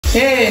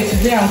Hey,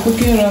 today I'm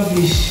cooking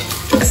rubbish.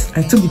 Yes,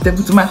 I took the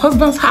table to my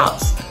husband's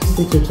house.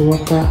 Take it to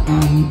water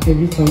and a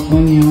bit of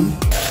onion.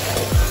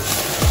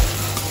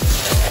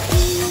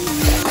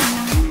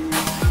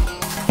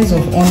 The size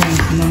of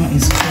onions now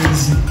is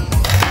crazy.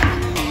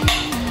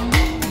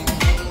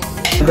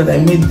 But I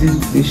made this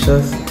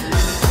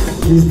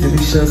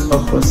delicious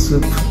okra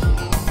soup.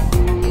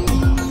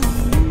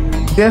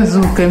 Guess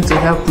who came to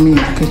help me in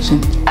the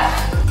kitchen?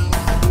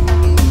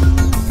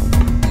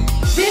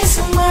 This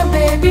my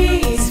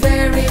baby is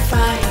very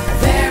fine,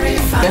 very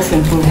fine. Let's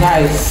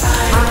improvise.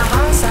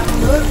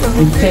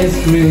 It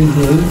tastes really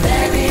good.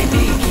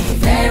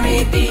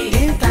 Very big,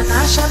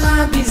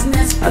 international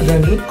business. How do I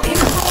look?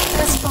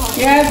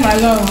 Yes, my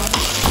love.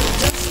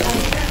 Just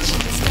like that, she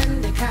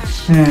spend the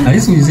cash. I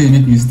just want you say you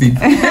make mistake.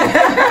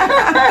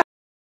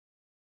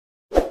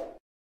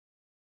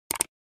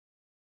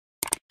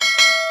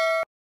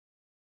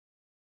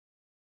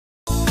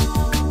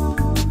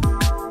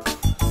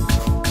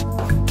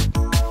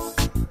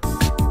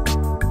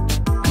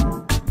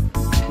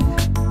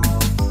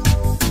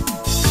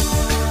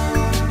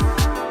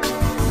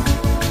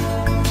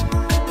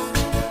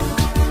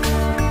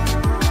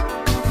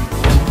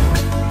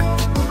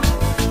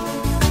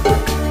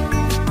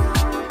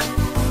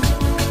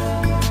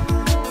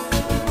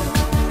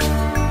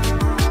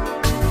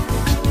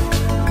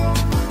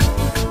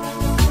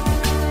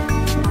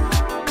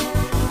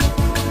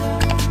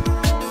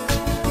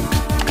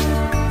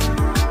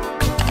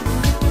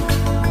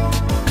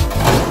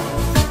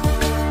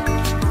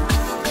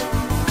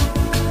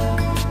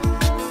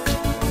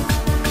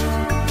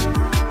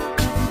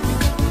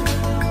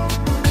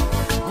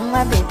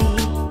 My baby,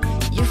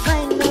 you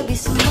find no be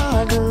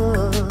small,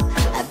 oh.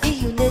 I be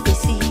you let me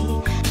see.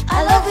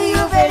 I love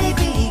you very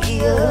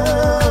big,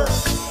 oh.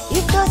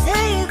 If you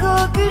say you go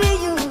greet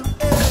you,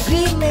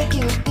 we make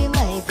you be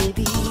my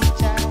baby.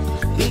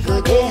 We go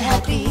there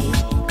happy,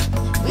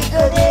 we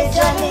go there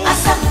jolly.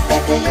 Asam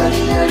pete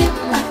yori yori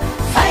ma,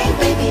 fine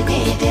baby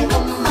need a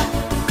mama.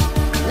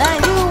 Now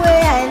you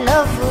way I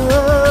love you,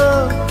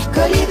 oh.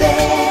 Kolibe,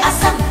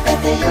 asam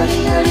pete yori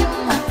yori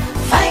ma,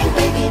 fine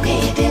baby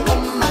need a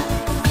mama.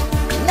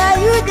 Now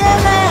you dey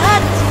my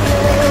heart,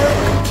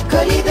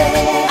 Kolibe,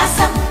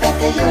 asam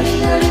pete yori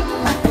yori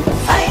ma,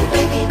 fine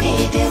baby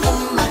need a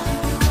mama.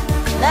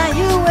 Now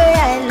you way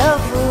I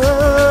love you,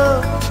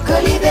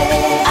 Kolibe,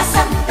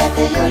 asam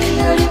pete yori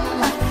yori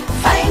ma,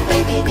 fine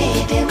baby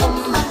need a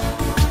mama.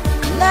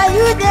 Now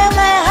you dey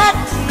my heart,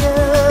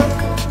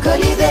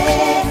 Kolibe.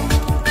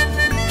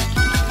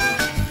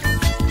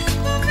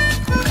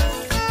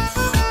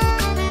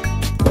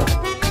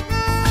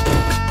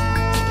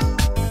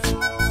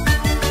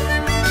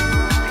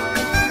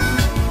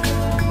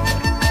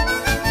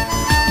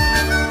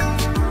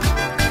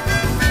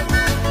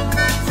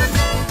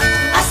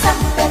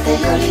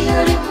 Yori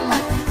yori ma,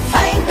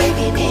 fine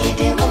baby need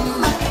a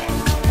mama.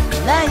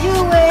 Now you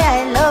way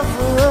I love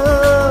you,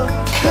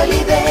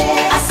 Kolibe,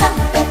 asam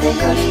pete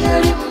yori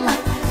yori ma,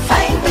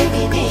 fine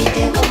baby need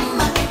a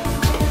mama.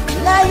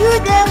 Now you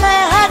dey my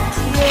heart,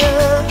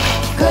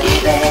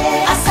 Kolibe,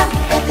 asam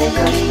pete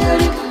yori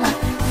yori ma,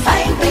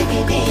 fine baby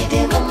need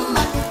a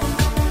mama.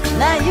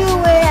 Now you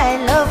way I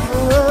love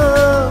you,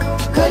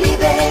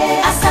 Kolibe,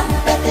 asam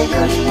pete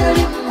yori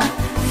yori ma,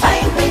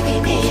 fine baby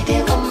need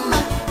a mama.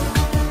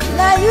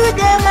 Now you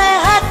dey my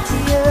heart,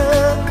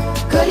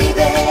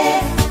 Kolibe.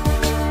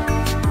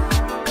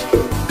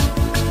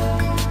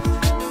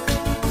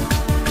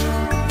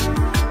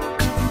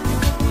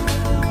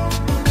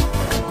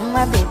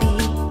 My baby,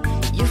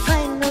 you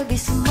find no be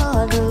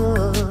small,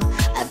 oh.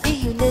 I be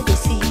you let me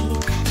see.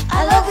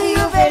 I love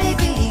you very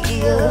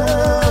big,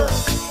 oh.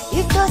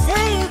 If you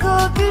say you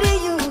go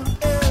greet you,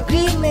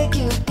 greet make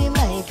you be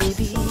my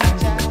baby.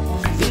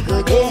 We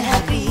go there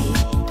happy,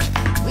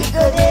 we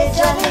go there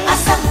jolly.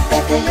 Asam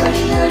pete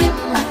yori yori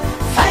ma,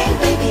 fine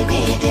baby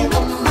need a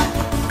mama.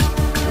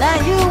 Now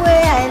you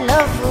way I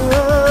love you,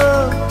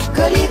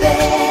 Kolibe,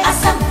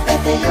 asam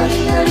pete yori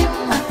yori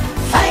ma,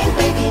 fine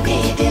baby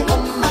need a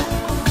mama.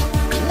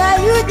 Now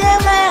you dey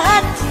my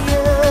heart,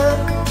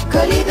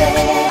 Kolibe,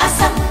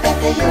 asam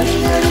pete yori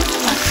yori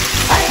ma,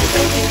 fine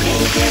baby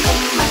need a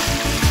mama.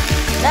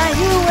 Now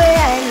you way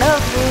I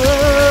love you,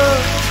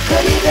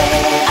 Kolibe,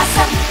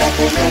 asam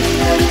pete yori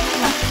yori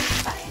ma,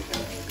 fine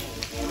baby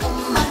need a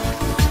mama.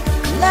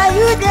 Now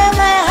you dey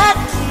my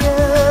heart,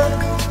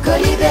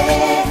 Kolibe.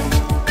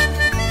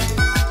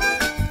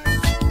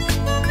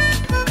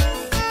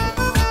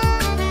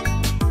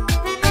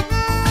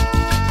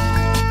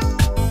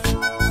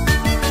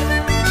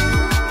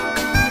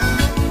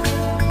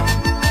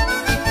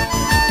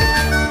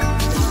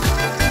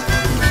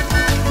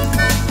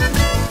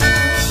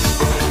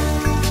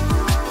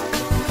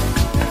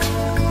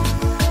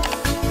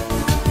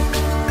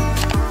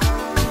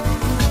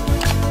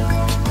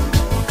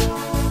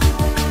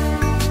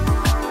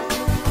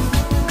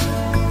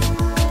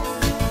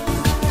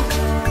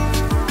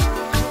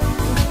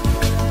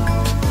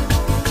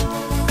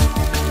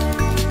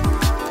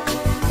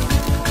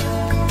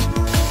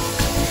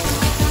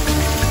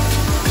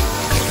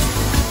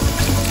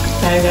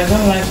 Guys, I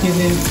don't like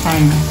using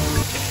pan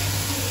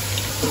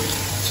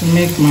to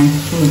make my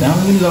food. I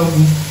only love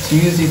to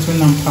use it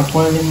when I'm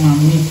parboiling my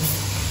meat.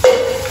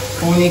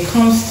 When it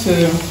comes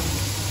to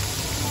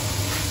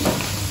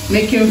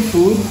making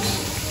food,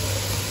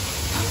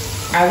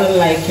 I don't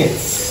like it,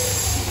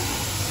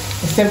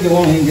 except the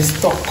one in the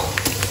stock.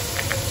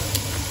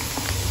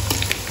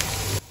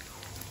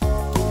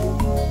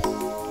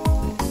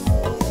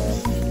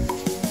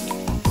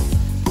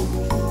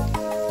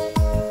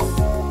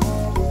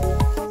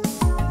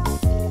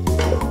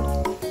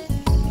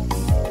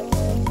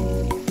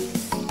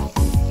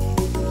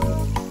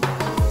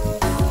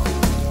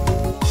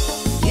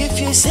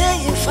 You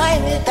say you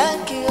find me,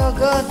 thank you, oh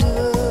God.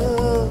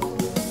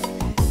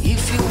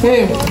 If you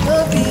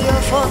will be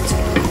your fault.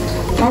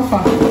 How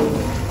far?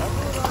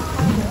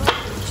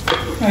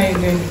 How are you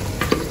doing?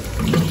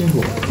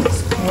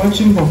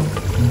 Watching ball.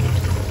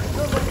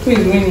 Who is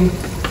winning?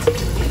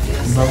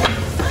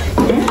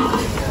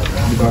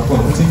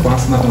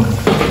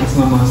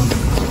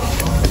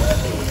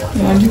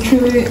 You are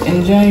literally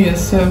enjoying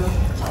yourself.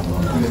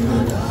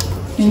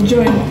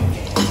 Enjoy.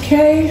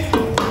 Okay?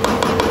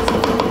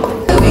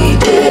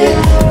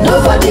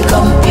 Nobody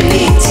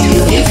complete you.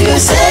 If you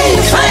say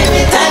you find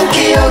me, thank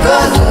you,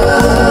 God.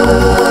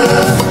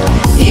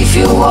 If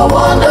you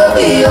wanna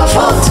be your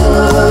fault,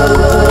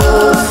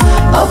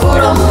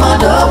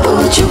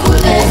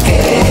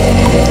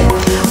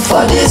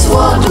 for this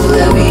world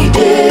every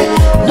day,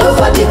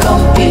 nobody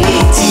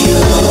complete you.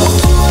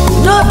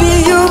 No be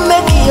you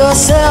make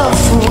yourself.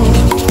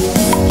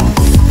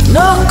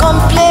 No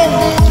complain,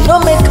 no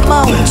make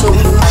mouth.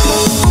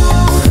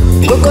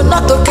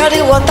 Coconut to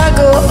carry water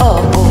go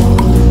up.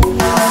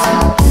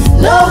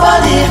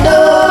 Nobody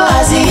know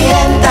as he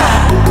enter.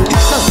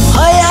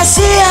 Oh yeah,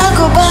 see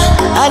Aguba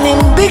and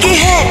him big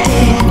head,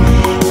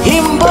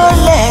 him bow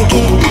leg,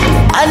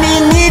 and he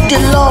need the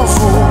love.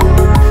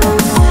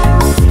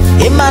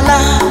 Him and a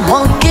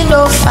monkey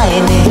no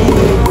find it,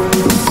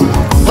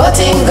 but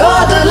in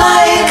God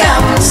like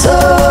him so.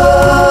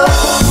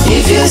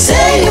 If you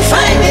say you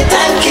find me,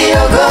 thank you,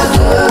 God.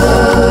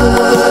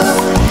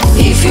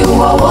 If you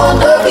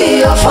wanna be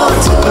your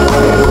fault,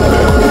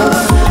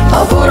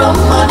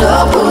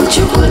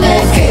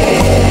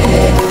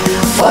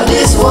 for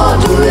this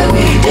world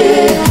every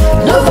day,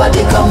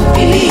 nobody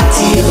complete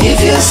you. If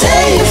you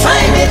say you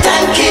find me,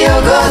 thank you,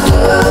 God.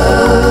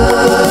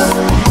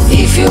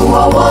 If you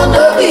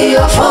wanna be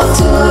your fault,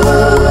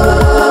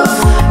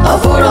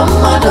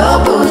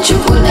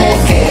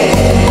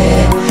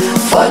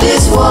 for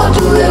this world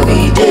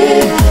every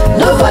day,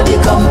 nobody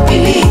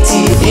complete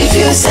you. If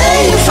you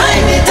say you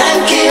find me,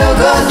 thank you,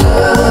 God.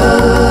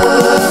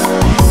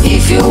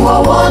 If you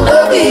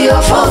wanna be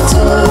your fault. So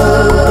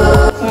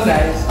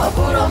guys,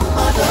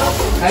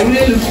 I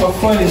really look for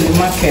foil in the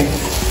market.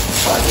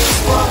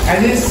 I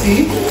didn't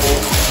see.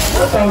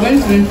 So I'm going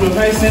to be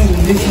improvising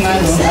with this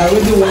nylon. I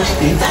already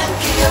washed it.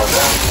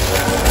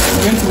 I'm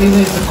going to be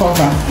using it to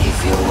cover,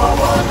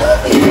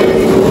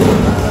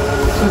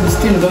 so the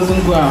steam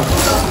doesn't go out.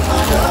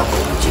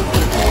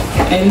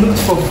 I looked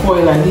for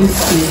foil, I didn't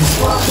see.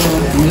 So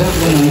I'm just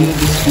going to use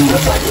this one.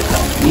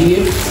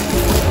 Yep.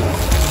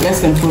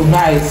 Let's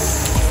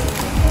improvise.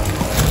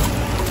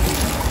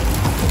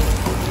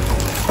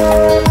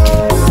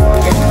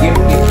 Yep.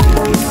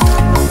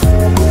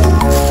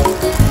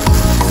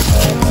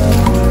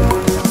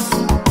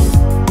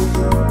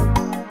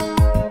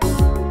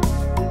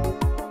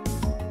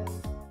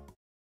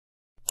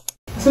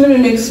 So let me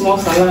make small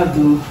salad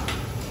though.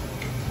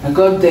 I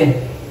got there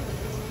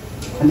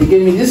and they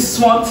gave me this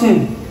small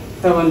thing.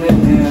 500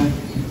 naira.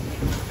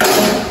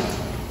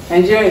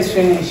 Nigeria is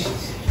finished.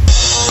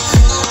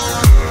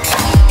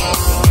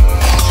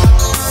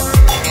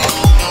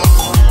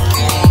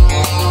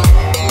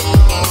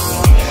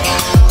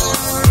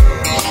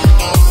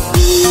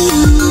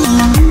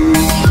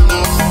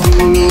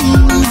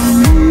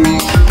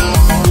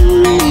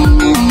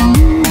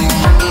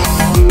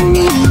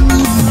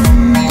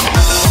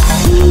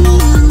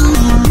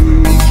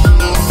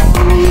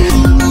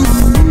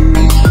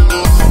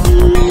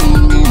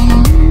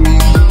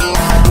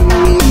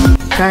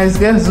 Guys,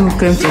 guess who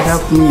came to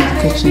help me in the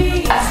kitchen?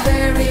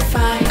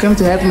 He came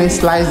to help me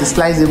slice the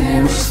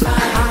sliceables.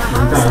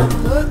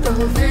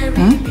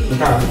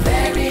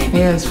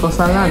 Yes, for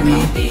salad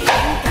now.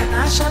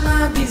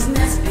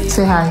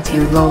 Say hi to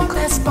the vlog.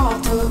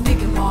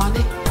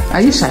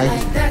 Are you shy?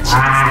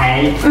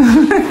 Hi.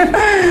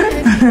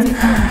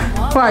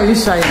 Why are you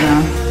shy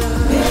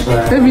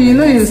now? Baby, you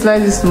know you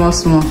slice it small.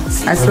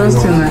 I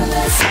trust you now.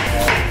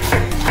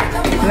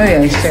 No,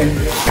 you're a chef.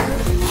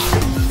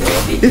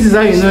 This is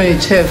how you know a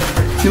chef.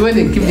 The way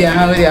they keep their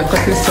hand when they are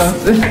cutting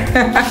something.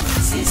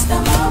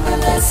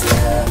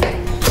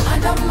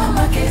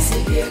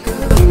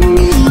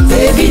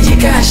 Baby,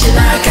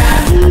 Jikashilaka.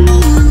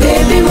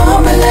 Baby,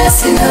 more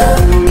blessing her.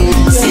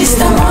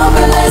 Sister, more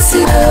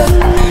blessing her.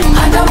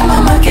 Adam,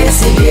 mama,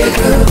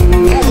 Kesibiego.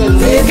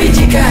 Baby,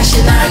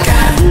 Jikashilaka.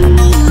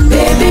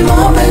 Baby,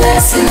 more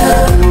blessing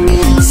her.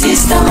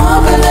 Sister,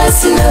 more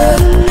blessing her.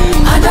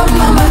 Adam,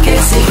 mama,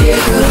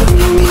 Kesibiego.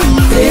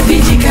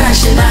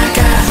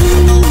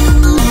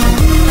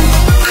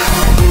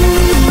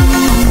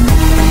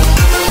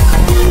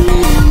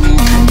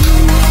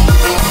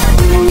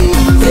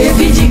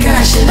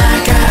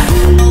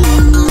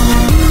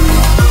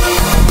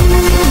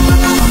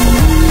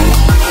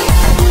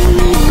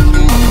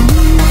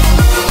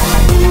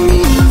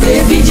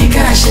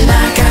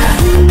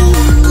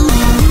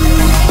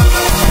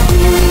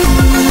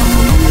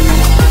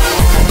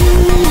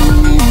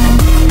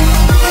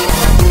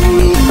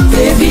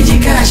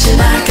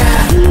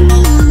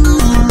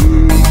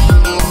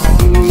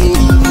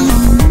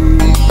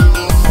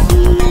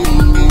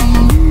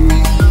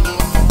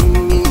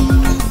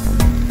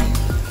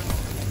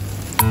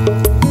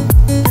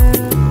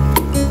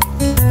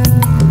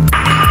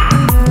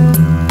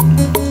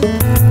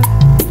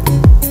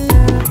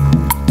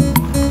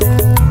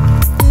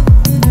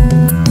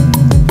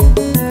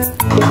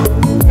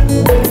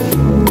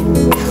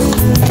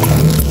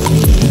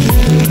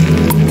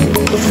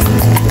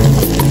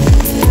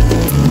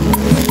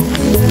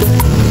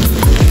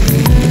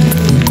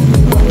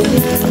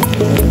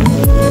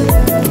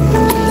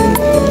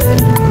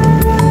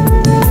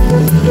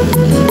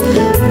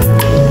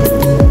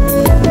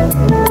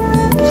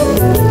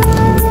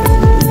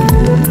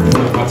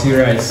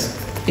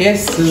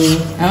 Yes, so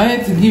I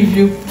wanted to give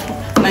you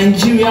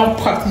Nigerian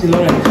package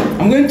Lorraine.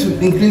 I'm going to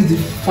increase the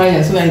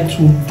fire so that it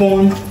will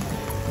burn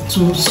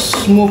to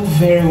smoke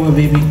very well,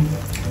 baby.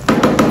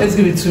 Let's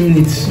give it 2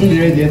 minutes. You'll be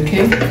ready,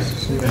 okay?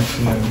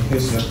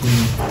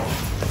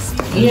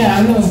 Yeah,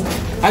 I know.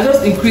 I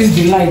just increased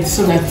the light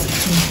so that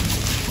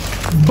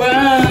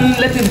burn,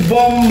 let it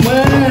burn.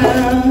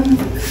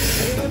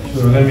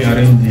 So let me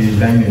arrange the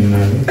dining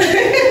now. We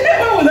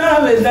don't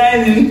have a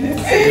dining. We don't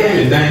have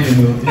a dining,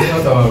 though. It's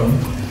not our room.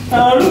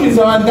 Our room is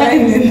our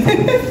dining.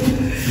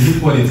 Did you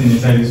pour the thing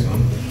inside this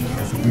one?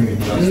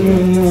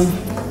 No.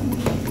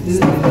 This is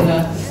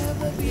glass.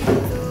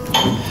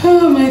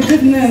 Oh my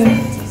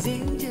goodness.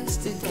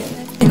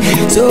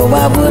 So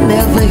I will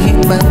never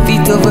hit my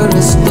feet over a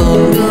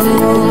stone.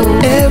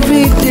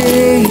 Every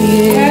day,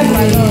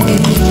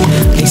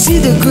 I see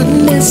the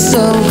goodness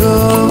of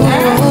God.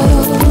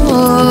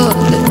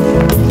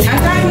 I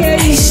can't hear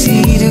you.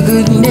 See the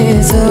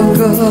goodness of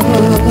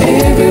God.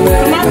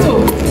 Everywhere I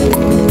go,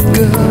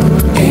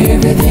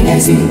 everything I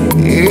see,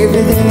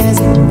 everything I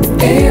see.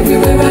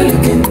 Everywhere I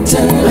look and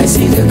turn, I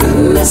see the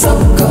goodness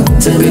of God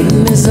to me.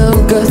 Goodness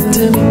of God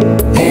to me.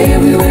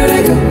 Everywhere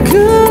I go,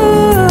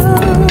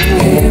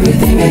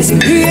 everything I see,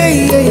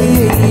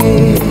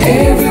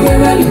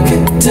 everywhere I look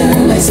and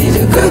turn, I see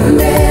the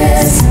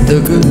goodness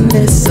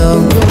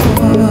of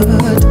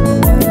God.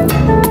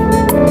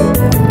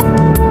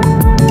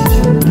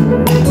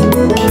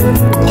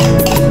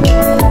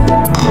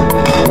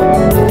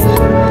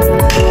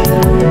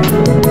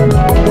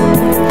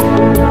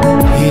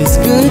 His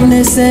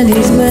goodness and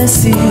His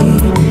mercy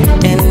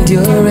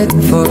endureth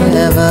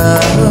forever.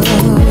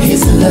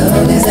 His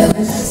love is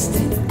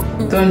everlasting.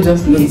 Don't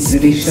just look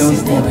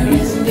delicious, but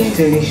it's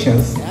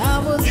delicious.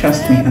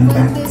 Trust me on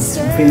that. It's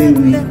really,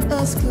 really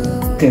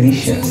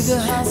delicious.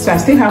 So I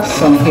still have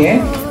some here.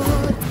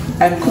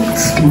 I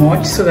cooked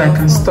much so that I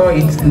can store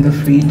it in the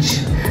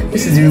fridge.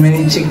 This is the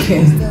remaining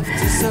chicken.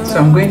 So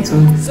I'm going to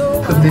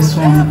put this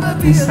one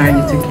inside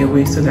the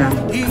takeaway so that I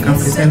can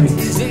preserve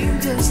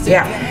it.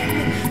 Yeah.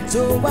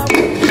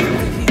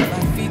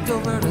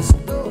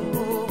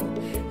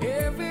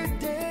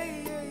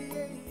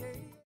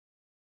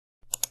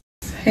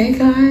 Hey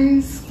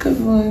guys, good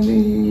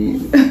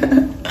morning.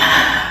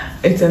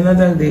 It's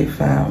another day,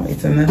 fam.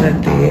 It's another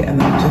day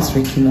and I'm just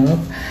waking up.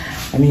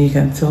 I mean, you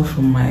can tell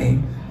from my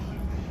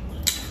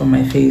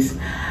face.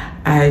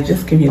 I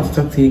just came here to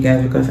talk to you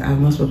guys because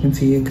I've not spoken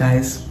to you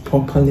guys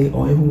properly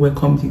or even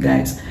welcomed you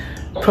guys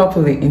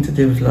properly into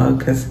the vlog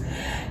because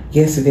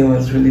yesterday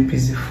was really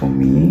busy for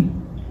me.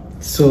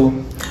 So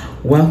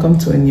welcome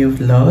to a new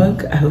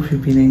vlog. I hope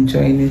you've been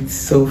enjoying it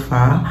so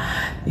far.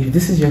 If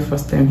this is your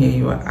first time here,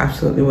 you are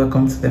absolutely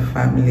welcome to the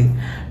family.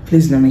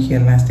 Please don't make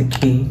your last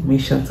key. Make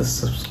sure to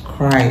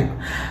subscribe.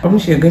 I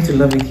promise you're going to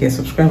love it here.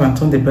 Subscribe and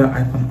turn the bell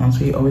icon on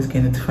so you always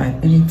get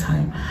notified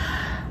anytime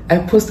I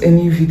post a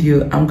new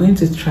video. I'm going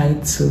to try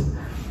to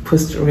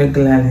post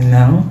regularly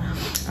now.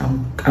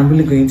 I'm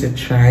really going to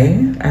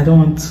try. I don't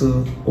want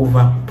to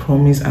over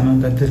promise and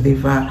under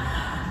deliver,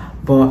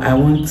 but I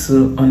want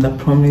to under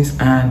promise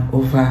and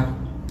over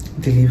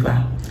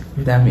deliver,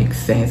 if that makes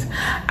sense.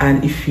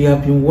 And if you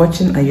have been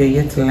watching and you're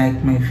yet to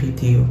like my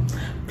video,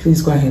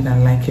 please go ahead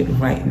and like it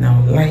right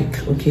now.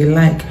 Like, okay,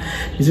 like.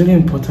 It's really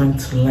important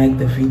to like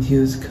the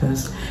videos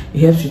because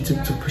it helps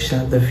YouTube to push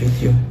out the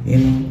video, you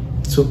know.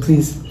 So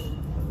please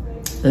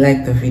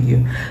like the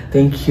video.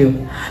 Thank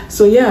you.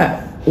 So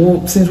yeah,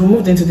 since we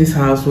moved into this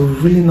house,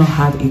 we've really not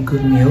had a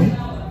good meal.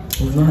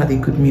 We've not had a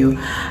good meal,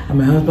 and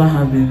my husband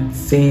has been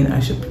saying I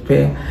should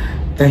prepare,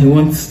 that he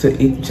wants to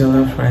eat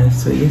jollof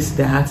rice. So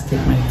yesterday I had to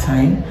take my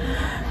time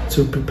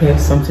to prepare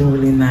something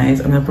really nice,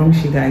 and I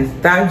promise you guys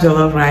that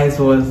jollof rice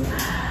was,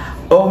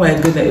 oh my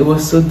goodness, it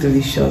was so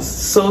delicious,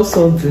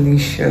 so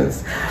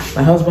delicious.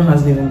 My husband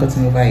hasn't even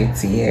gotten over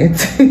it yet.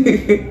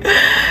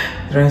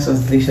 The rice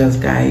was delicious,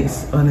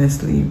 guys.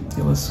 Honestly,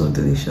 it was so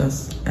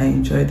delicious. I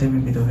enjoyed every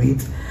bit of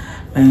it.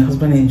 My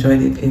husband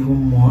enjoyed it even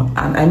more,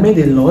 and I made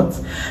a lot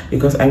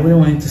because I really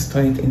wanted to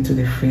store it into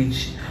the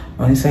fridge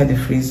or inside the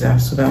freezer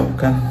so that we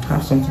can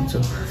have something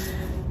to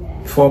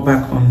fall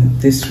back on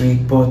this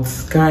week. But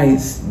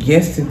guys,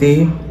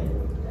 yesterday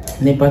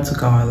NEPA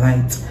took our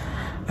light,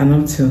 and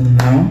until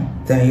now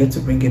they are yet to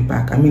bring it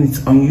back. I mean,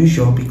 it's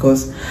unusual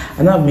because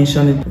I know I've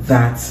mentioned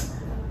that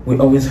we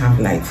always have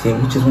light here,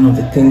 which is one of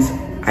the things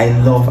I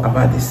love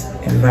about this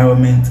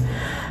environment.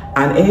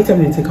 And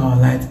anytime they take our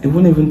light, it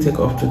won't even take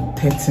up to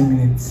 30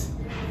 minutes.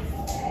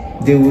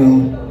 They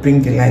will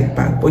bring the light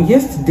back. But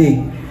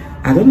yesterday,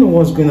 I don't know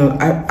what's going on.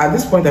 At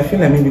this point, I feel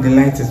like maybe the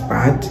light is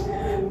bad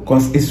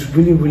because it's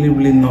really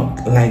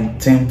not like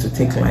them to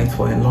take light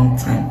for a long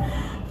time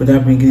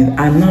without bringing it.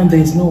 And now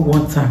there is no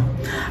water.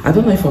 I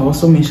don't know if I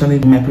also mentioned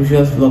it in my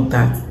previous vlog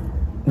that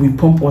we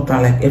pump water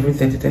like every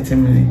 30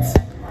 minutes.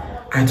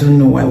 I don't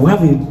know why. We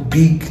have a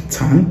big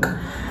tank.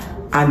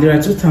 And there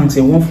are two tanks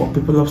here, one for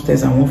people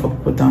upstairs and one for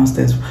people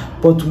downstairs.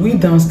 But we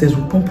downstairs,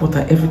 we pump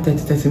water every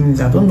 30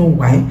 minutes. I don't know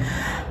why.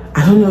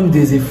 I don't know if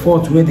there's a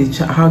fault where they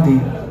how they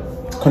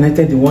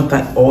connected the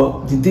water,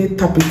 or did they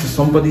tap it to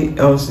somebody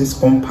else's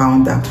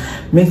compound that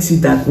makes it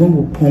that when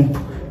we pump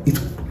it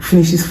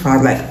finishes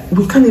fast? Like,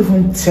 we can't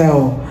even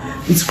tell.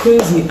 It's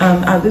crazy.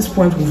 And at this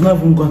point, we've not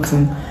even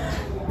gotten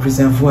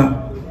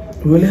reservoir.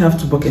 We only have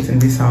 2 buckets in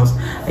this house.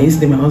 And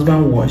yesterday my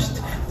husband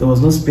washed. There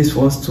was no space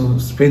for us to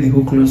spray the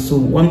whole clothes, so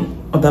one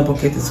other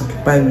bucket is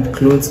occupied with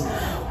clothes,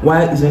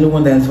 while it's the only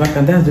one that is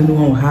vacant. That's the only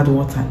one we had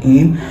water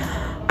in.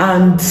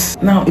 And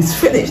now it's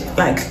finished.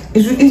 Like,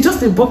 it's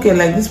just a bucket,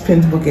 like this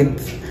paint bucket.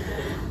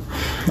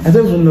 I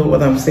don't even know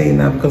what I'm saying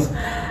now because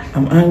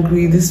I'm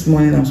angry. This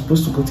morning I'm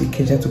supposed to go to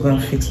Ikeja to go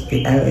and fix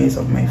the DIARIES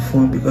of my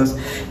phone because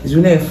it's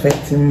really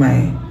affecting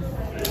my...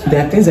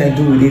 There are things I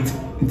do with it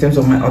in terms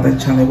of my other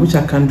channel which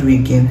I can't do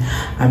again.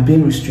 I'm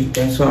being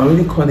restricted. So I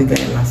already called the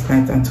guy last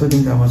night and told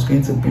him that I was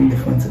going to bring the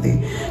phone today,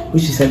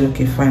 which he said,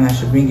 okay, fine, I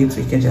should bring it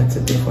to Ikeja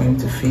today for him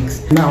to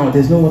fix. Now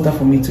there's no water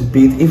for me to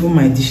bathe. Even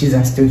my dishes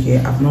are still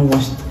here. I've not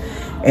washed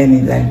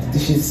any, like,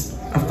 dishes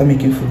after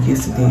making food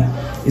yesterday.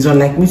 It's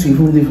unlike me to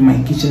even leave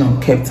my kitchen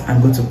unkept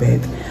and go to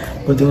bed.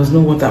 But there was no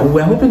water. We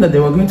were hoping that they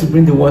were going to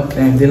bring the water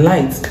and the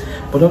lights,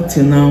 but up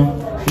till now,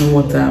 no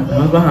water. My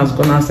husband has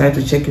gone outside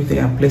to check if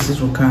there are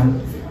places we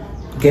can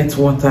get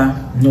water.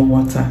 No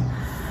water.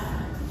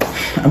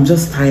 I'm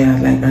just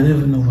tired. Like, I don't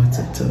even know what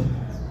to do.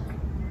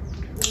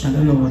 I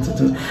don't know what to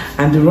do.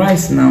 And the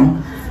rice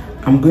now,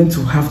 I'm going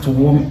to have to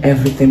warm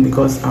everything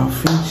because our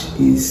fridge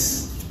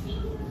is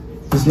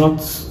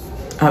not...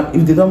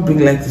 if they don't bring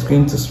light, it's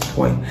going to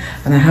spoil.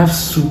 And I have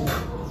soup.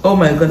 Oh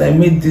my god, I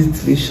made this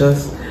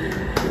delicious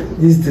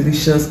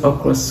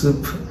okra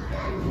soup,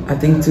 I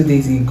think 2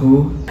 days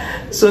ago.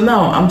 So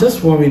now I'm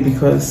just worried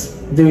because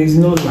there is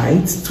no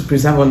light to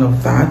preserve all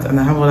of that, and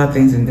I have other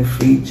things in the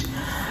fridge.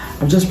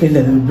 I'm just praying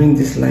that they'll bring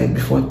this light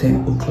before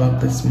 10 o'clock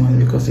this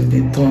morning, because if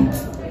they don't,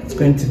 it's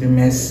going to be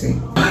messy.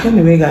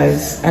 Anyway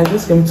guys, I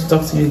just came to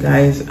talk to you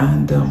guys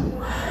and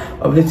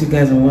update you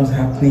guys on what's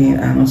happening,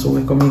 and also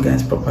welcome you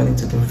guys properly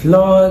to the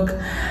vlog.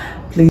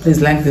 Please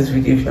like this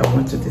video if you are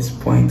watching to this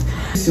point.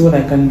 See what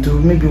I can do.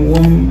 Maybe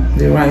warm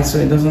the rice so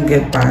it doesn't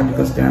get bad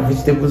because there are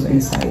vegetables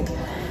inside.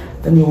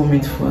 Let me warm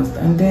it first,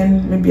 and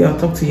then maybe I'll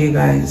talk to you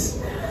guys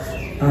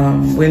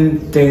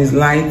when there is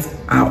light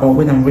or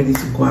when I'm ready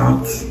to go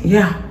out.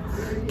 Yeah,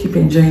 keep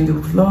enjoying the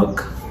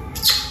vlog.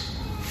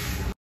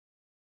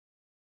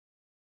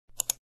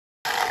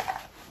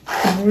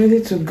 I'm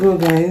ready to go,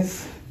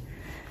 guys.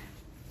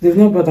 They've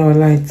not brought our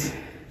light.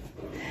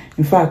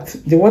 In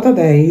fact, the water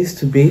that I used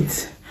to bathe,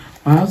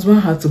 my husband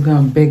had to go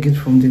and beg it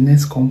from the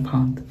next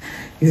compound.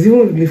 It's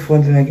even really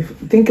funny. Like,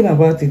 thinking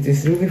about it,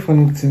 it's really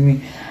funny to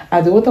me.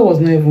 And the water was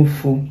not even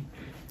full.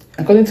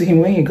 According to him,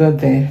 when he got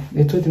there,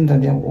 they told him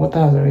that their water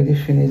has already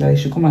finished, that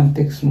he should come and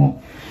take some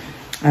more.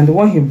 And the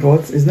one he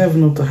brought is not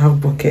even up to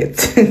half bucket.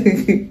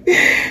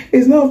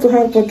 It's not up to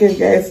half bucket,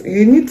 guys.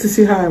 You need to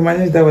see how I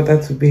manage that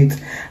water to bathe.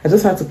 I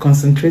just had to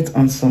concentrate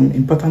on some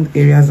important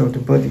areas of the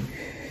body,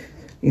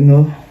 you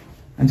know,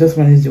 and just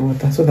manage the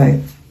water so that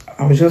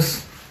I will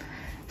just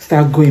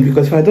start going.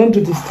 Because if I don't do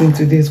this thing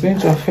today, it's going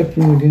to affect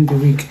me within the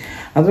week.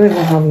 I don't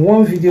even have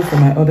one video for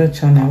my other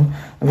channel.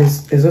 I've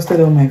exhausted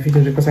all my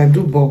videos because I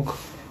do bulk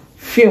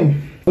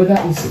film. Whether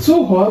it's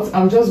too hot,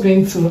 I'm just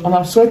going to, and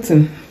I'm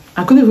sweating.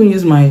 I couldn't even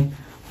use my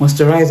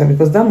moisturizer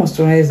because that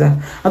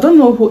moisturizer, I don't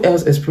know who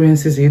else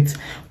experiences it.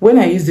 When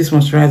I use this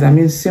moisturizer, I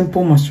mean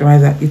simple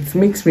moisturizer, it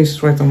makes me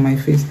sweat on my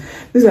face.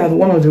 These are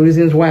one of the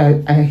reasons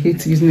why I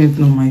hate using it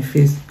on my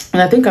face.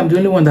 And I think I'm the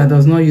only one that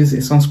does not use a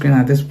sunscreen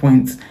at this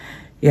point.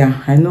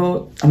 Yeah, I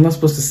know I'm not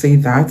supposed to say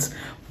that,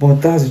 but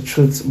that's the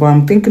truth. But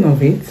I'm thinking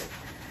of it.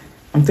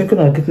 I'm thinking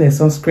of getting a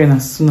sunscreen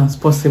as soon as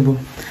possible.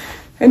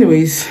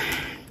 Anyways,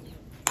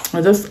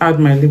 I just add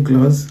my lip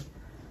gloss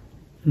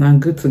and I'm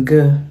good to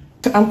go.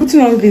 I'm putting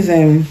on this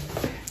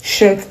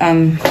shirt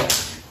and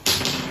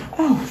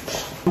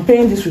I'm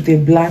pairing this with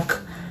a black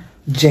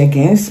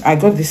jeggings. I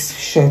got this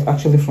shirt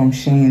actually from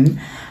Shein.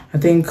 I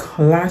think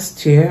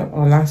last year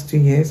or last 2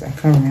 years, I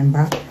can't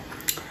remember.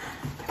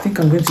 I think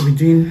I'm going to be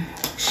doing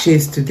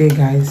shades today,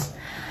 guys.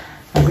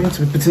 I'm going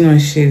to be putting on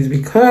shades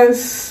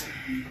because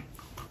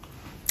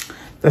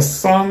the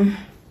sun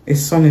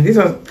is sunny.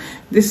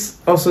 This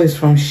also is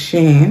from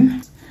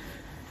Shein.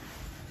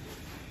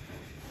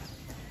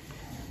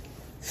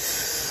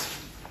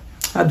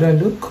 How do I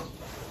look?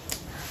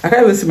 I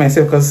can't even see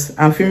myself because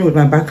I'm filming with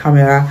my back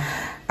camera.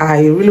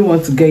 I really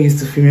want to get used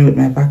to filming with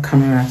my back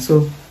camera,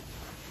 so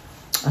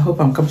I hope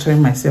I'm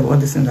capturing myself, all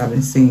these things I've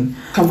been saying.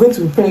 I'm going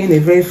to be playing a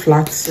very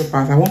flat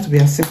slippers. I want to be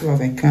as simple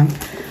as I can.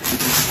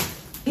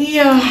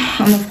 Yeah,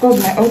 and of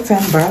course my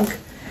all-time bag.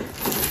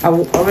 I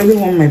already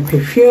want my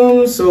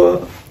perfume,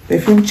 so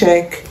perfume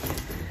check,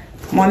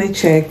 money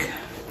check,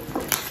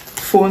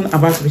 phone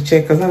about to be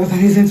checked because that's what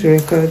I'm using to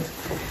record.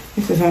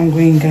 This is how I'm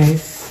going,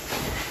 guys.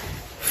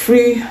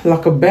 Free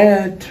like a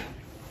bird.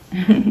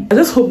 I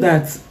just hope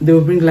that they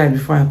will bring light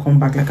before I come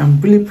back. Like,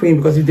 I'm really praying,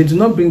 because if they do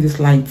not bring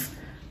this light,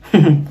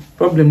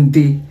 problem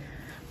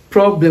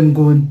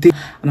go day.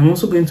 And I'm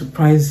also going to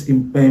price a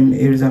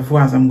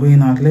reservoir as I'm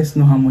going out. Let's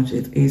know how much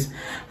it is.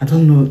 I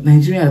don't know.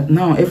 Nigeria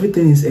now,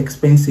 everything is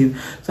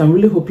expensive, so I'm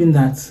really hoping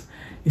that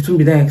it won't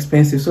be that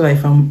expensive, so that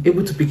if I'm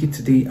able to pick it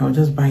today, I'll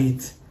just buy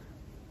it,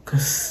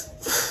 because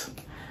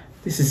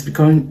this is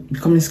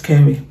becoming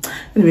scary.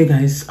 Anyway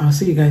guys, I'll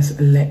see you guys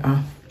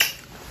later.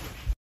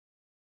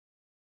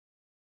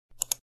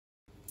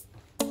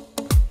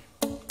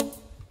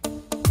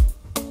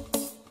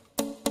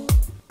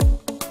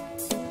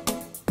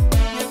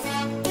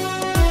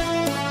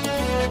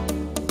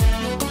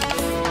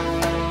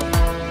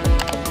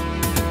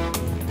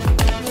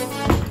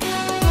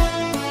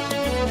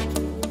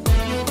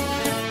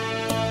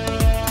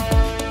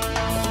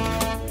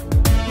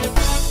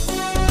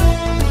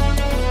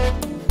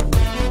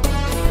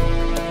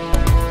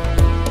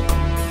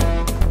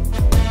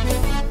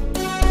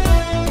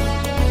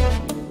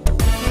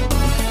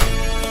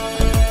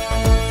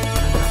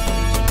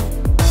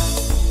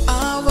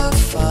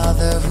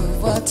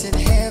 In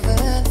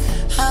heaven,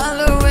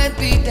 hallowed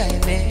be thy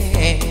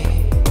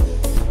name.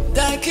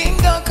 Thy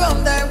kingdom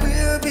come, thy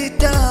will be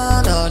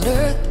done on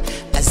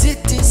earth as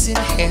it is in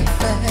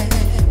heaven.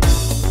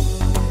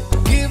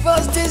 Give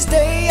us this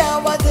day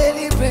our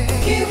daily bread.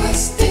 Give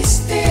us this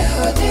day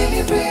our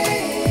daily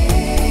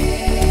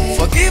bread.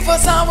 Forgive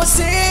us our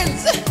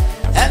sins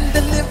and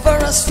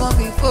deliver us from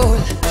evil.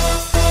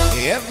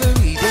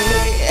 Every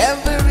day,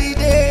 every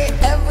day,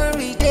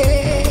 every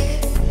day.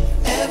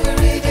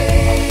 Every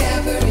day,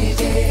 every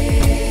day,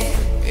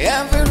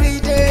 every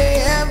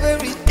day,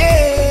 every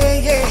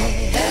day, yeah.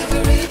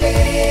 Every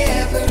day,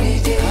 every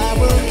day. I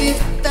will give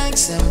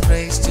thanks and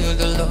praise to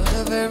the Lord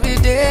of every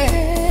day.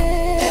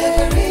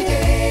 Every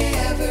day,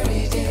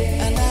 every day.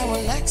 And I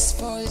will ask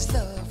for his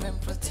love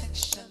and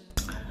protection.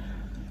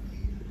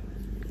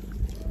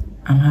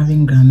 I'm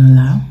having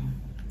granola.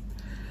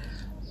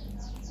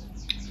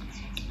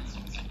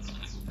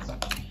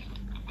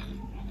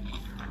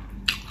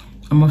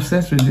 I'm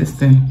obsessed with this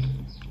thing.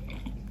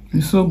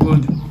 It's so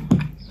good.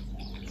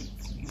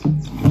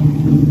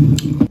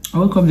 I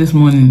woke up this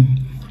morning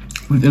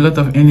with a lot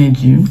of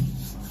energy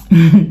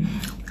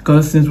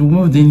because since we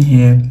moved in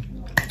here,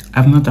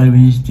 I've not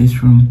arranged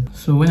this room.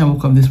 So when I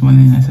woke up this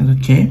morning, I said,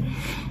 okay,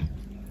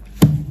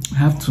 I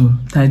have to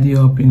tidy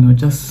up, you know,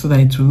 just so that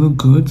it will look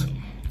good,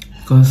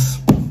 because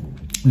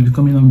it's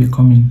becoming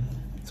unbecoming.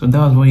 So that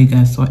was what you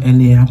guys saw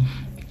earlier.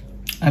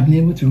 I've been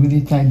able to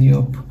really tidy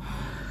up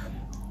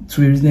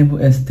to a reasonable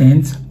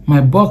extent.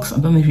 My box, I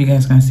don't know if you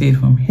guys can see it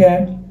from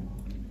here,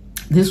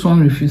 this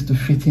one refused to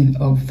fit in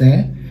up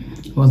there.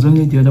 It was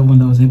only the other one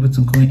that was able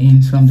to go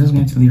in, so I'm just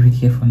going to leave it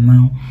here for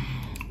now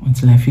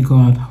until I figure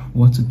out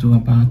what to do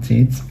about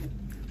it.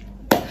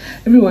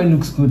 Everywhere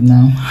looks good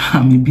now.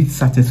 I'm a bit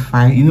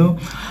satisfied. You know,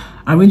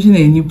 arranging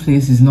a new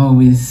place is not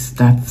always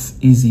that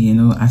easy. You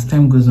know, as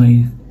time goes on,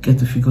 you get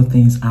to figure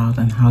things out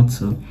and how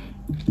to,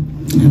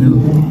 you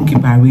know,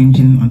 keep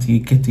arranging until you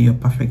get to your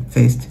perfect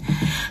taste.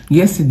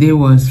 Yesterday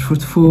was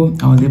fruitful.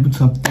 I was able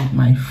to update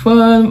my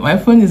phone. My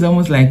phone is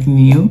almost like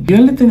new. The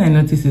only thing I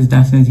noticed is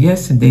that since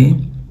yesterday,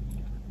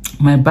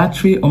 my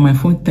battery on my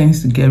phone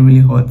tends to get really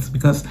hot,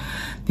 because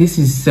this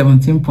is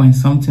 17 point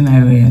something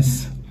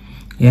iOS.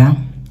 Yeah,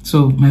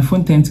 so my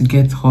phone tends to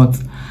get hot,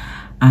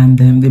 and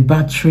the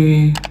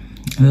battery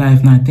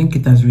life now, I think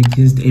it has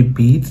reduced a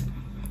bit.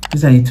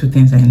 These are the two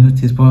things I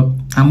noticed, but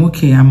I'm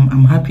okay.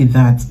 I'm happy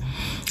that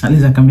at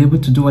least I can be able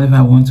to do whatever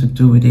I want to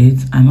do with it.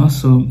 And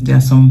also there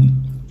are some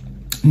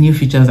new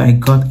features I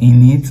got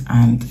in it,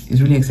 and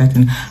it's really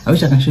exciting. I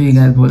wish I can show you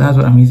guys, but that's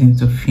what I'm using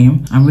to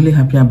film. I'm really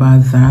happy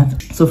about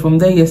that. So from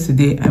there,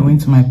 yesterday I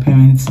went to my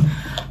parents'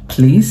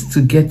 place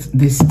to get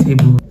this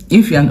table.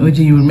 If you're an OG,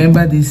 you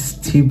remember this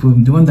table,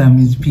 the one that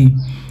Miss B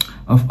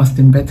of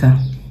Austin Better,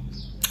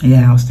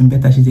 yeah, Austin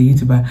Better, she's a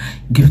YouTuber,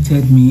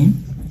 gifted me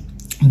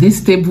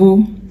this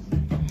table.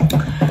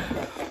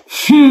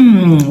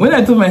 When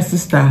I told my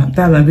sister,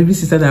 that's my baby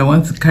sister, that I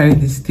want to carry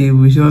this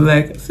table, she was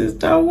like,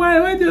 sister,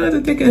 why do you want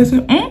to take it? I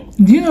said,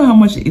 do you know how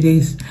much it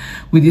is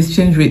with the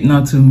exchange rate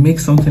now to make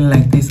something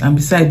like this? And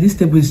besides, this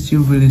table is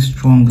still really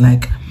strong,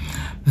 like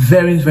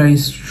very, very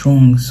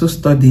strong, so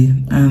sturdy,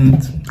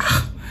 and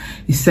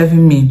it's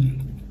serving me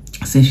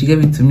since she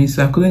gave it to me,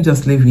 so I couldn't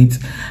just leave it.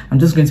 I'm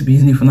just going to be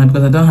using it for now,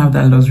 because I don't have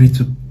that luxury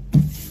to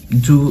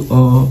do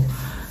or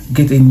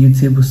get a new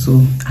table,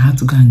 so I had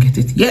to go and get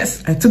it.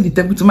 Yes, I took the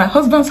table to my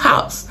husband's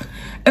house.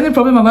 Any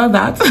problem about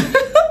that?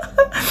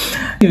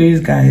 Anyways,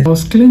 guys, I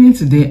was cleaning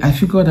today. I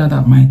figured out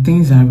that my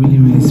things are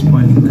really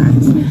spoiling,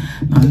 guys.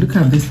 Now look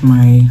at this,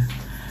 my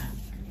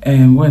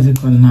what is it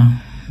called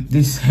now,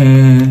 this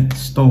hair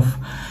stuff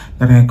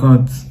that I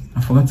got.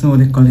 I've forgotten what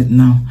they call it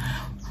now.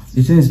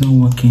 The thing is not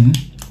working.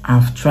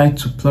 I've tried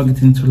to plug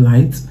it into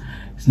light.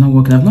 It's not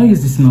working. I've not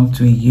used this in up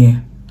to a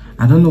year.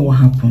 I don't know what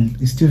happened.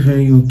 It's still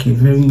very okay,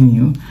 very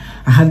new.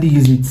 I hardly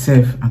use it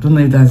safe. I don't know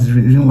if that's the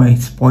reason why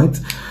it's spoiled,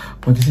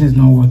 but this thing is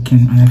not working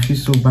and I feel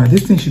so bad.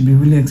 This thing should be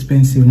really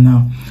expensive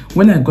now.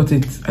 When I got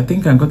it, I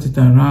think I got it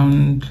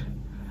around,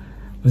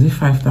 was it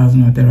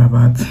 5,000 or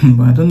thereabout?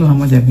 But I don't know how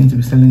much they're going to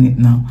be selling it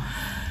now.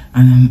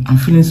 and I'm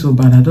feeling so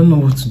bad. I don't know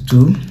what to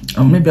do.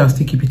 Or maybe I'll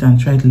still keep it and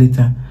try it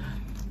later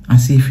and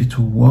see if it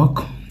will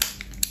work.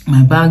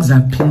 My bags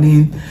are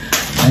peeling,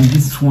 like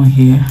this one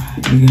here.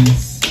 You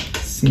guys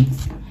see,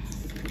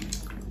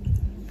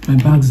 my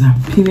bags are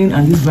peeling,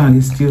 and this bag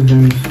is still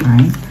very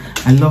fine.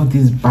 I love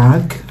this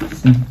bag.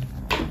 See,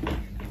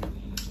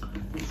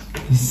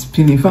 it's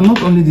peeling. If I'm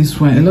not only this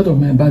one, a lot of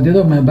my bag, the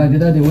other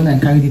day when I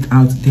carried it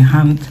out, the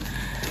hand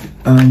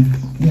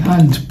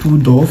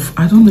pulled off.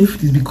 I don't know if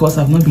it is because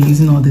I've not been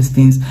using all these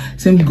things.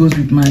 Same goes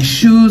with my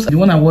shoes. The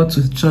one I wore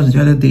to church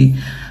the other day,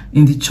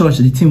 in the church,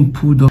 the thing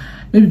pulled off.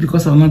 Maybe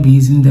because I've not been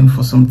using them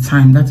for some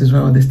time. That is why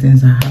all these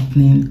things are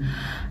happening.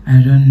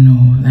 I don't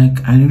know.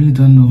 Like, I really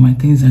don't know. My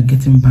things are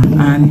getting bad.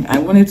 And I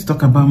wanted to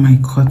talk about my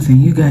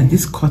cotton. You guys,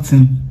 this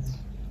cotton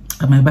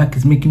at my back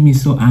is making me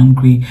so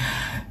angry.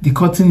 The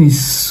cotton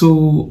is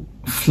so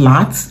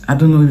flat. I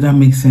don't know if that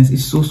makes sense.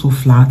 It's so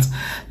flat.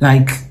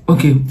 Like,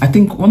 okay, I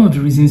think one of the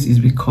reasons is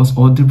because,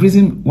 or the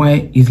reason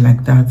why it's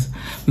like that,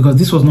 because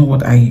this was not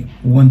what I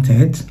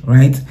wanted,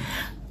 right?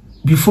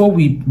 Before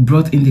we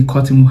brought in the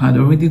cotton, we had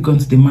already gone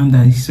to the man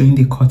that is sewing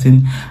the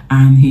cotton,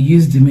 and he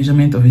used the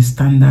measurement of a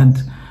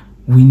standard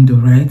window,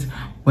 right?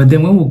 But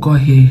then when we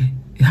got here,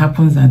 it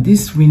happens that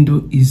this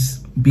window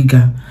is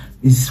bigger,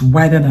 it's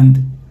wider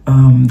than a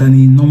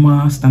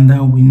normal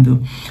standard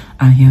window,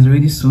 and he had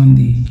already sewn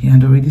the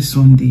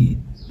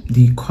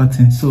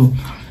cotton. So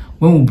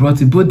when we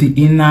brought it, both the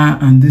inner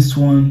and this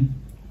one,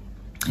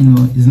 you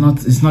know, it's not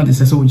the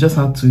same, so we just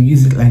had to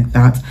use it like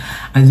that,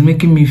 and it's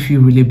making me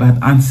feel really bad.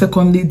 And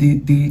secondly,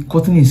 the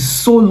cotton is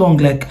so long,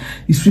 like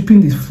it's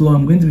sweeping the floor.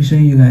 I'm going to be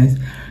showing you guys.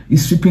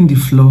 It's sweeping the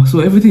floor, so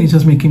everything is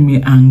just making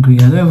me angry.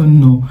 I don't even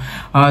know.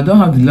 I don't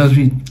have the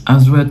luxury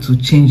as well to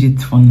change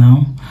it for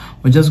now.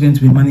 We're just going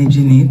to be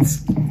managing it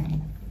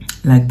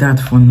like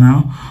that for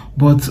now.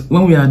 But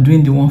when we are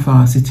doing the one for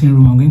our sitting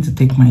room, I'm going to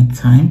take my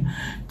time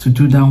to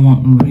do that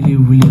one really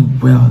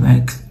well.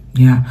 Like,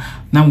 yeah,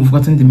 now we've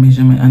gotten the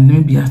measurement, and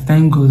maybe as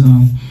time goes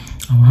on,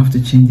 I'll have to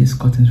change these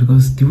curtains,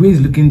 because the way it's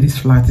looking this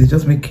flat is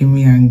just making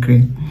me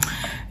angry.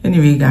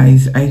 Anyway,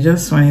 guys, I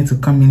just wanted to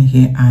come in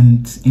here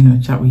and, you know,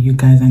 chat with you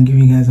guys and give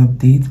you guys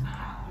update.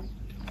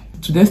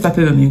 Today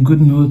started on a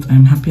good note.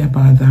 I'm happy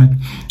about that.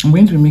 I'm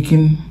going to be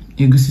making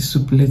egusi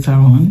soup later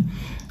on.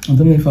 I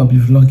don't know if I'll be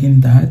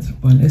vlogging that,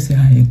 but let's see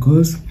how it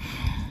goes.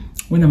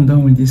 When I'm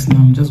done with this now,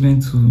 I'm just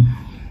going to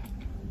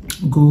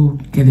go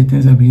get the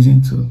things I'll be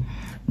using to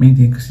make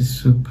the egusi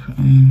soup.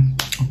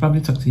 I'll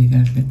probably talk to you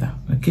guys later,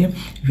 okay?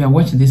 If you are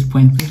watching this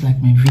point, please like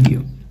my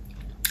video,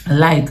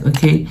 like,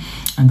 okay,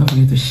 and don't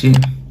forget to share.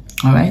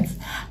 All right,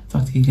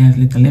 talk to you guys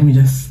later. Let me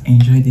just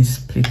enjoy this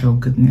plate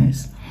of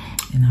goodness,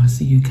 and I'll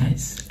see you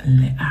guys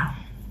later.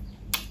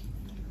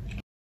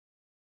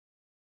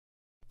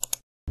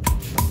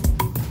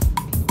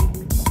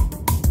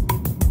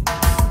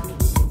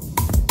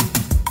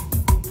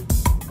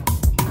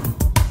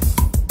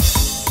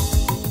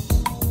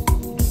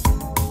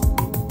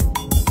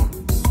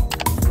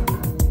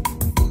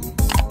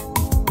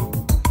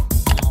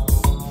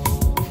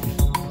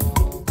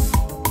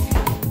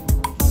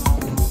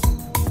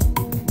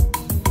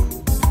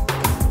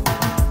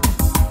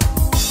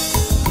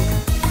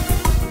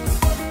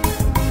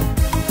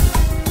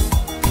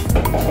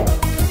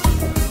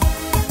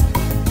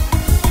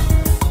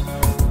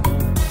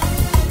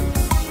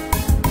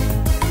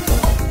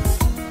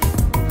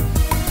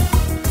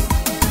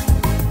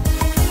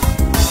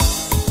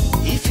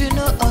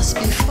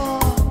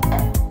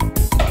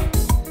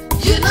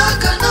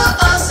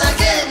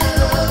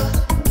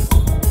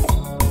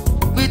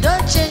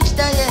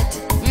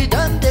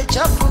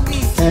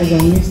 Guys, I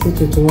mixed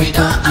it with water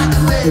and I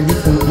put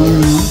it on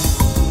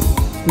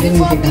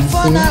onion.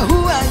 Before now,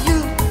 who are you?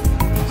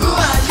 Who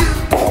are you?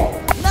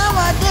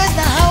 Nowadays,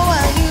 now how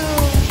are you?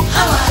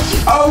 How are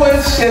you?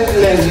 Always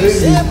shapeless, really.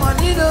 Say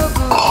money no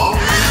good.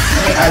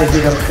 Add a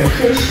bit of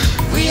pepper.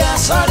 We are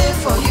sorry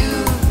for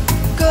you.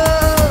 Go.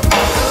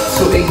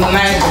 To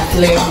ignite the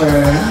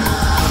flavor.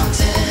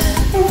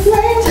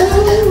 Tell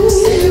them,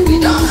 say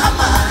we don't have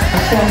money.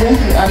 Okay, I'm going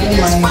to be adding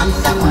my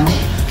money.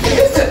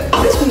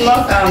 This is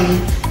not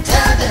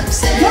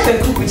not a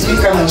cook with me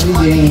kind of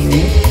video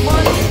anyway.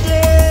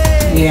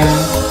 Yeah.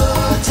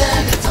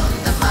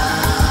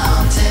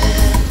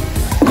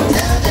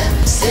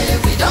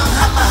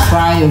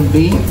 Fry your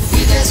beets.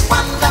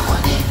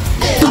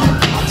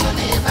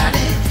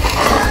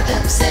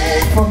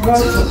 Forgot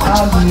to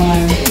add my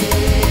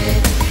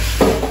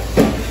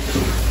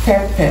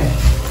pepper.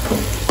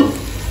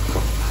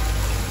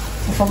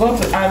 I forgot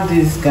to add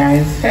this,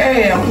 guys.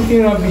 Hey, I'm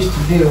cooking rubbish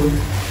today.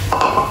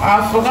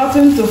 I've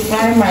forgotten to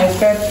fry my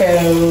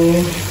pepper.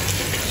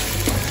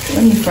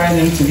 Let me fry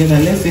them together.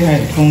 Let's see how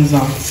it comes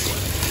out.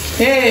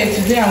 Hey,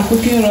 today I'm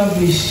cooking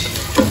rubbish.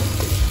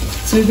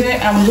 Today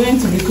I'm going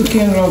to be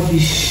cooking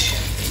rubbish.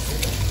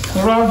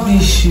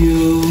 Rubbish,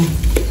 you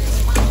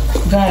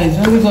guys.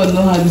 Only God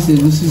knows how this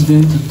is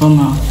going to turn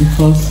out,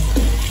 because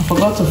I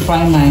forgot to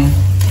fry my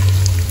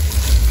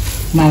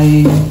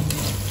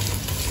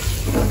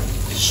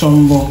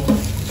shombo.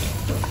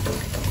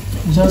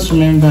 Just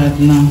remember it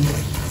now.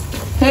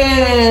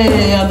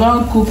 Hey, I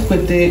don't cook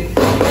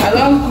potato. I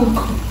don't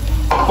cook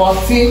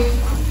potty.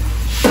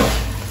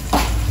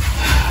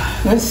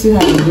 Let's see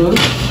how it goes.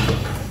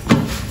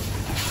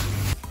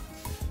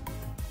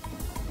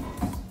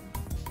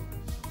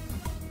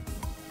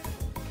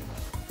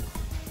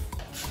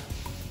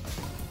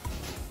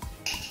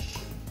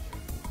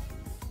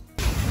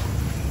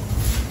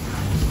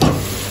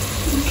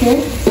 Okay.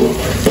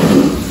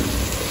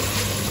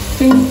 I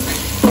think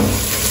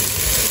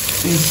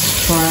it's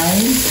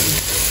fried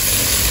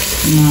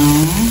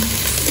now.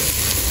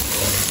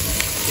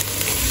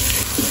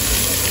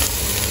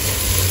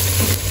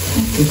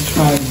 It's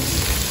fried.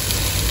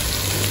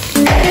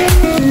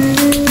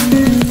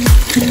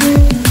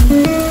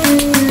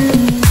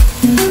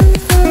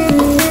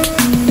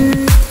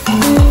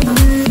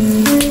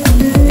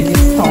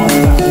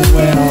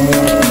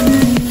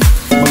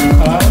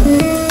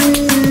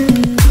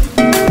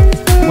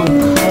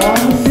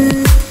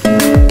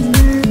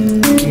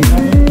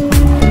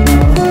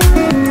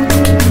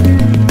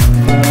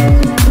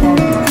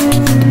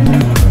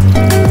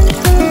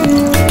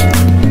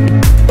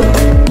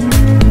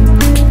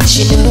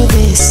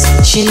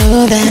 She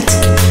know that,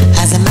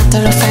 as a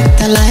matter of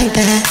fact I like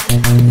that.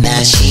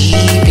 Now she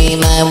be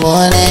my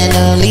one and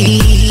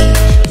only,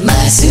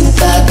 my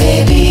super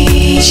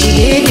baby. She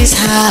did this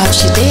how,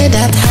 she did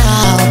that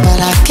how,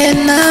 but I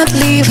cannot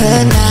leave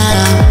her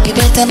now. You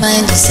better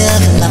mind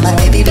yourself, mama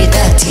baby be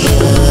that you.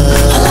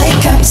 I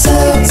like her so.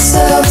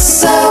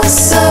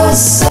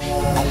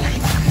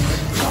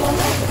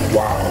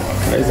 Wow,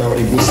 that is how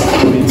it goes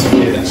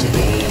together.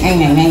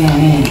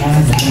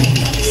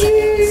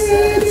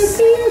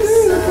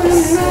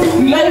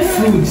 You like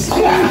fruits?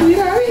 Yeah.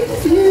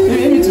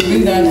 Maybe to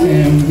bring that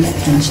this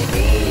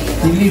thing.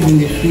 You live in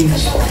the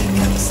fridge.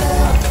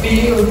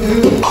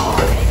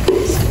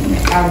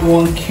 Add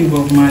 1 cube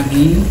of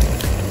Maggi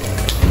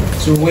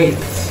to wait.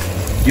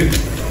 Yep.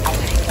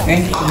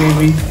 Thank you,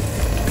 baby.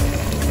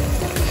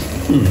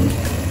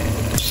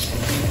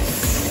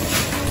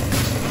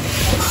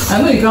 I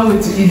know you can't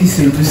wait to eat this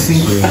egusi.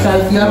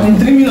 You have been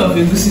dreaming of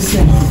egusi since.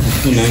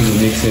 So now it will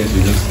make sense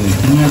with this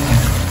thing.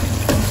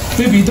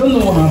 Baby, you don't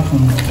know what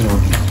happened.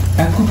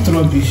 I cooked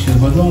rubbish,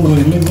 but don't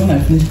worry. Maybe when I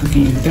finish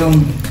cooking, you tell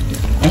me.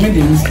 I made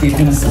a mistake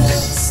when I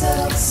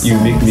cooked. You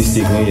make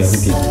mistake when you are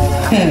cooking.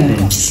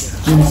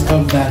 You will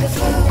stop that.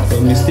 A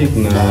mistake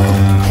na.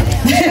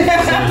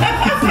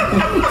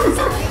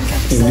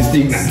 A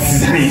mistake na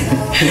design.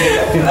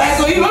 Like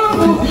when you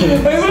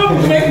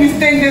make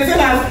mistake, they say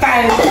that's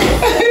style.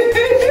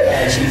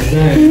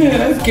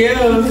 Okay.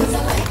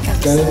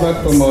 Can never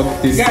come out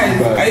this.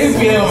 Guys, are you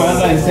feeling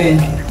what I'm saying?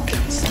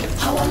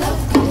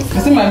 I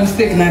see my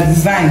mistake in that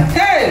design.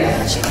 Hey!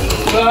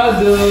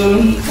 God,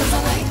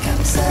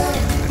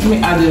 let me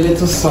add a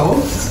little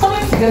salt. It's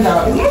coming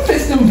together. It's not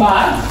tasting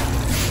bad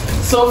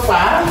so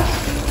far.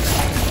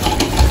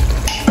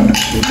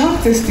 It's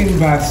not tasting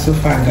bad so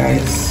far,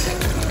 guys.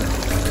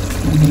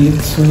 A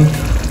little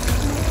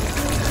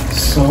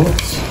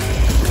salt.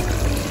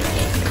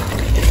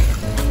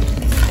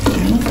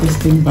 It's not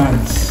tasting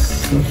bad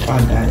so far,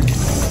 guys.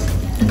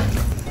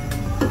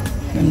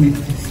 Let me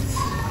taste.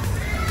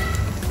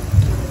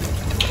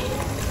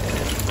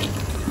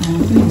 I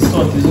think the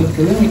salt is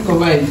okay. Let me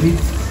cover a bit.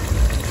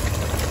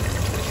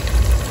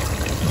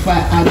 If I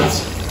add,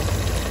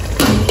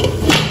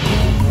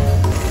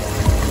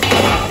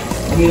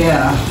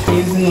 yeah,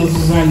 using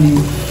ozani.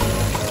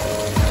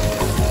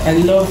 I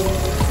love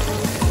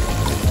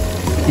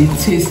the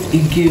taste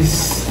it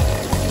gives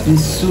in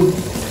soup,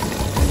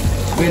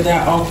 whether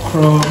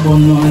okra,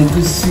 bono,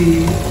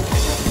 egusi.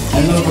 I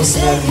love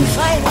ozani.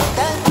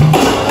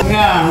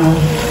 Yeah.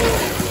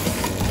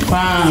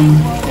 Bam!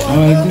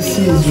 Our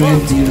egusi is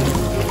ready.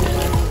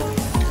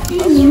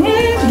 It's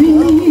ready.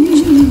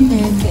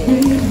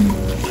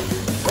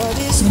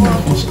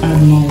 Just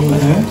add more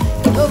water.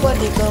 I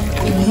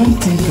don't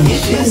think I should.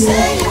 If you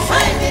say you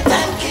find it,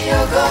 thank you,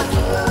 God.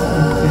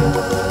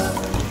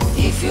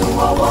 If you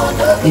want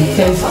to be it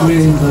tastes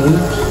really good.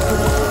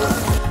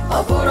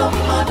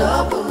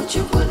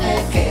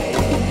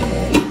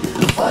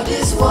 For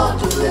this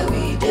world where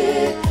we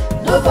did,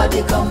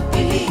 nobody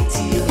complete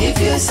you. If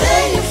you say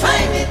you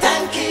find it,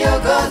 thank you,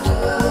 God.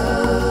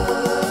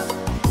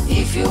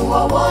 If you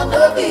want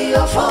to be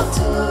your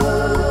photo,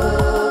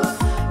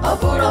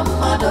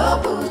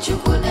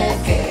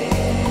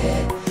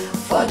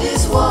 for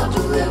this world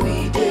where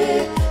we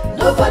did,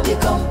 nobody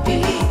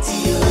complete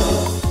you.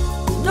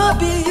 No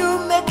be you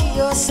make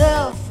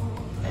yourself.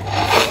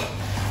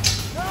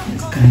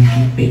 Let's go and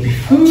give baby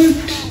food.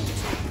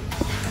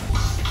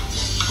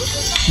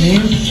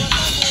 Babe.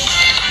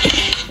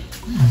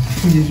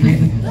 Food is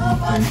ready.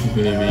 Thank you,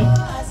 baby.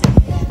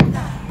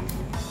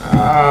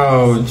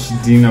 Ouch,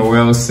 dinner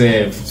well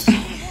served.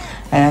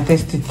 I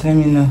taste it, let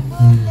me know.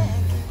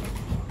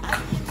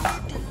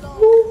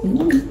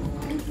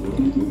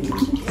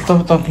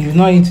 Stop talking, you've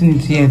not eaten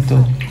it yet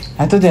though.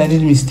 I thought I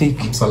did a mistake.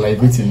 I'm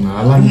salivating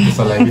now. Allow me to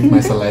salivate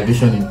my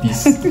salivation in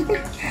peace.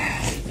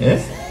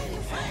 Yes?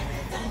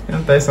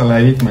 Can't I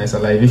salivate my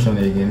salivation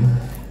again?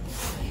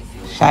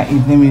 Try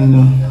it, let me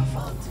know.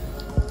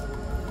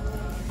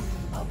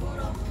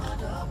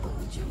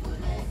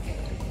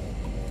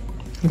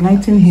 The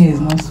lighting here is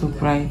not so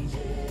bright.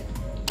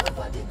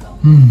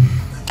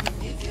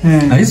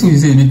 I just want you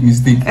say you make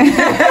mistake.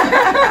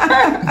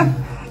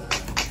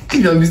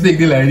 If your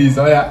mistake is like this,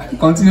 oh yeah,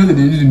 continue to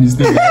do the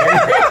mistake.